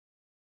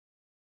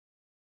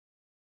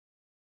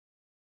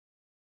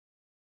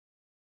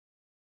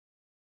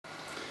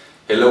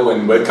Hello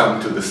and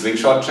welcome to the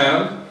Slingshot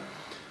Channel.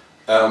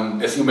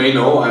 As you may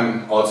know,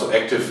 I'm also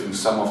active in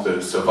some of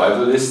the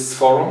survivalists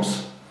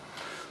forums.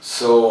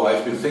 So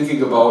I've been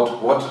thinking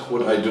about what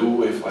would I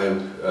do if I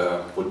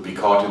would be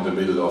caught in the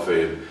middle of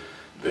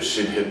the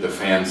shit hit the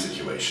fan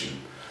situation.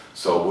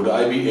 So would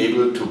I be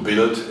able to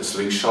build a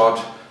slingshot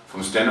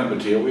from standard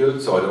material,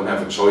 so I don't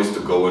have a choice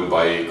to go and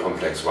buy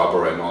complex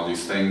rubber and all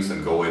these things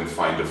and go and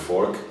find a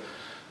fork?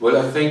 Well,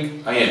 I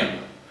think I am.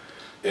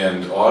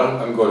 And all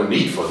I'm going to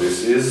need for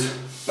this is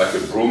like a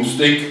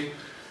broomstick,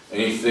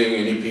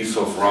 any piece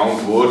of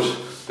round wood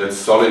that's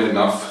solid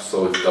enough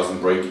so it doesn't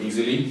break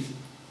easily.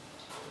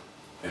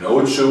 An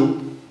old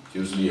shoe,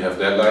 usually you have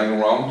that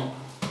lying around.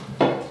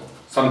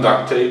 Some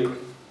duct tape.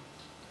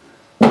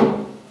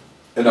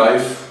 A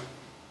knife,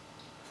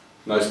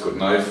 nice good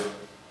knife.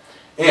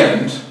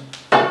 And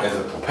as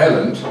a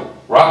propellant,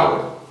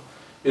 rubber.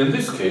 In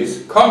this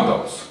case,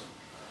 condoms.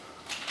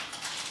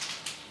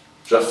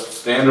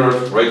 Just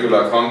standard,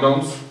 regular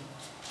condoms.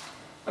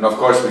 And of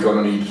course we're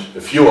going to need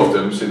a few of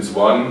them, since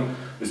one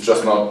is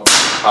just not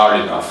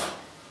hard enough.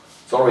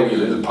 It's already a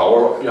little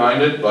power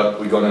behind it, but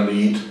we're going to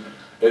need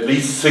at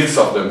least 6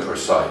 of them per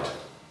side.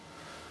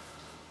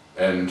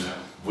 And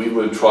we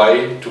will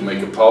try to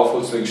make a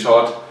powerful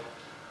slingshot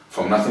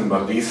from nothing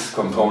but these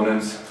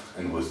components,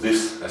 and with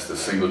this as the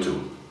single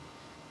tool.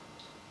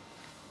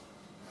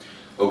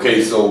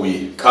 Okay, so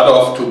we cut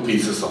off 2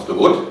 pieces of the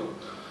wood.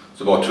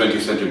 It's about 20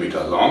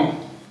 centimeters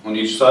long on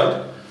each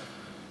side.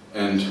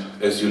 And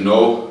as you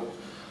know,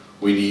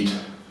 we need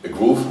a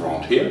groove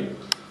around here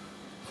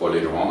for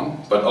later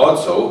on. But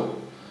also,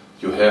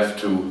 you have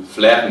to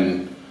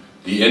flatten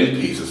the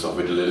end pieces of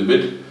it a little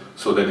bit,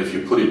 so that if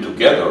you put it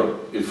together,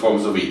 it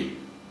forms a V.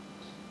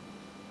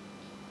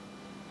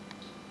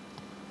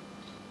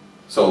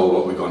 So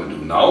what we're going to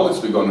do now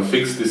is we're going to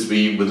fix this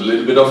V with a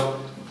little bit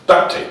of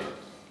duct tape.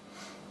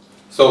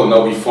 So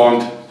now we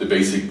formed the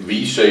basic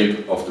V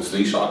shape of the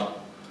slingshot.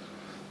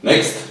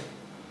 Next,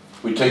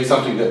 we take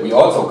something that we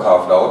also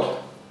carved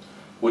out,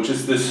 which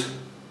is this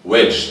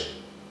wedge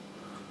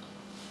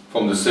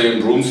from the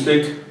same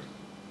broomstick.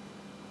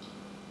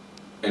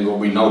 And what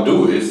we now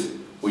do is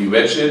we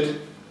wedge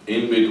it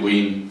in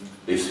between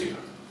this here.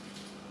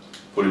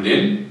 Put it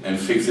in and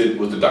fix it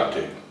with the duct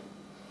tape.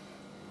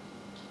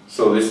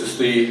 So this is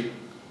the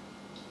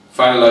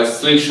finalized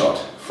slingshot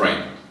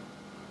frame.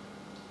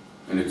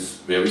 And it's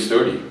very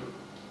sturdy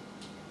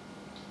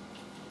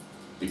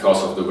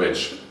because of the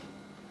wedge.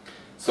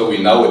 So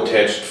we now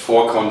attached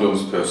 4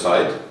 condoms per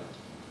side.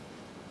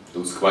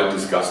 Looks quite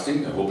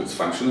disgusting, I hope it's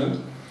functional.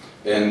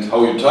 And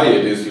how you tie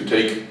it is you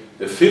take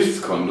a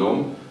 5th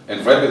condom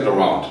and wrap it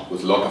around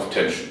with a lot of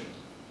tension.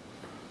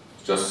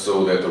 Just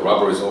so that the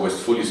rubber is always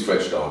fully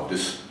stretched out.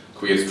 This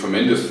creates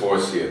tremendous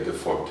force here at the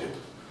fork tip,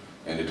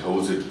 and it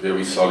holds it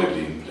very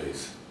solidly in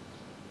place.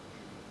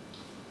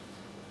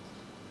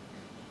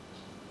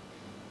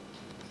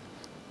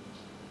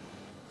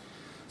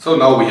 So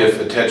now we have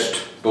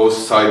attached both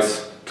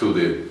sides to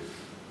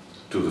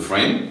the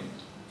frame,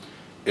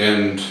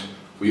 and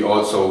we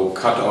also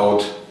cut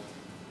out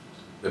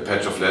a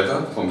patch of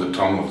leather from the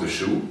tongue of the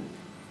shoe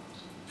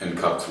and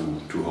cut through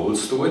 2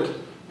 holes to it,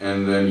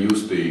 and then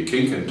use the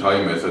kink and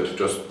tie method.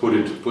 Just put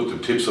the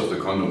tips of the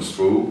condoms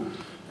through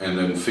and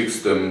then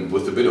fix them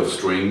with a bit of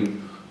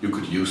string. You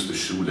could use the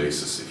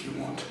shoelaces if you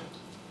want.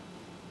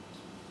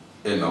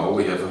 And now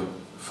we have a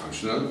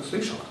functional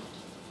slingshot.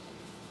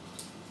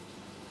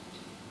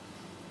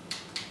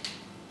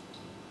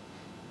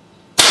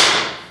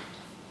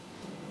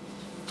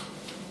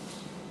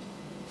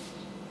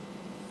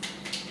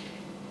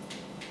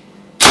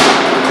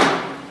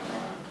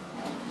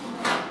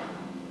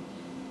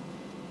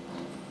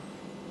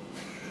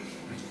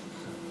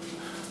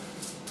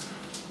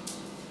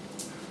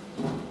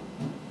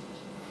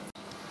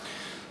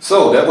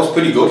 So that was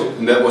pretty good,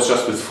 and that was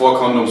just with 4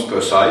 condoms per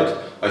side.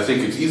 I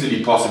think it's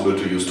easily possible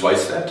to use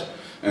twice that,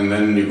 and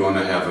then you're going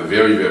to have a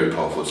very, very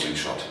powerful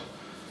slingshot.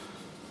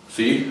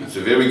 See, it's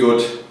a very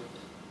good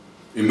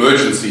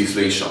emergency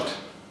slingshot.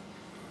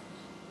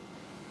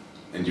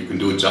 And you can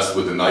do it just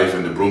with a knife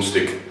and a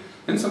broomstick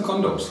and some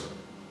condoms.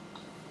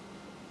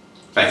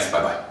 Thanks,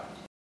 bye bye.